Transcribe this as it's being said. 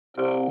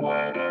The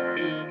weather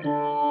in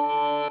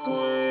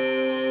Brooklyn.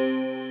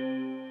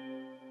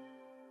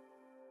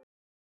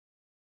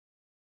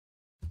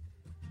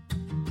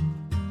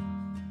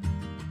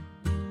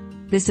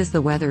 This is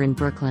the weather in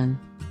Brooklyn.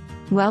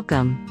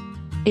 Welcome.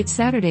 It's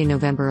Saturday,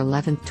 November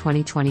 11th,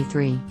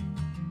 2023.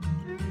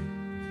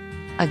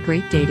 A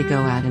great day to go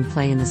out and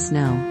play in the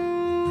snow.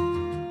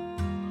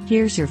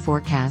 Here's your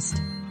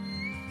forecast.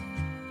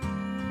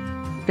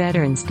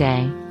 Veterans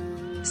Day.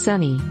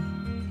 Sunny.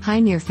 High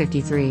near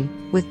 53,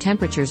 with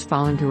temperatures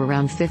falling to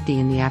around 50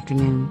 in the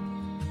afternoon.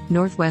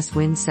 Northwest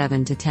wind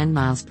 7 to 10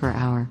 miles per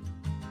hour.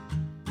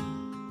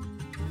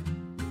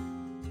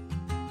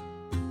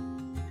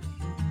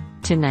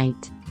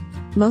 Tonight.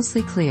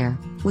 Mostly clear,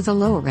 with a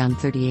low around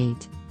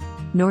 38.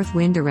 North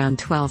wind around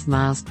 12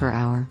 miles per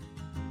hour.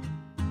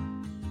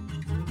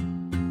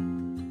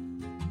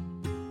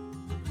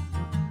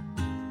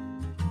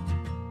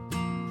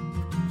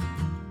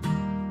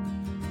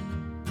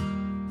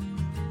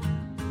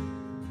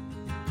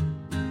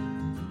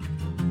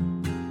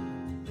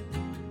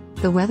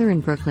 The Weather in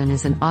Brooklyn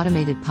is an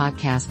automated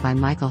podcast by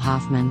Michael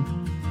Hoffman.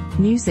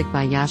 Music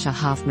by Yasha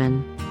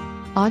Hoffman.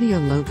 Audio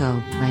logo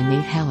by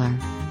Nate Heller.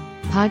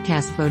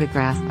 Podcast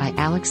photograph by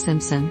Alex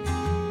Simpson.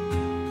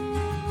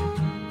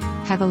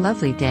 Have a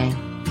lovely day.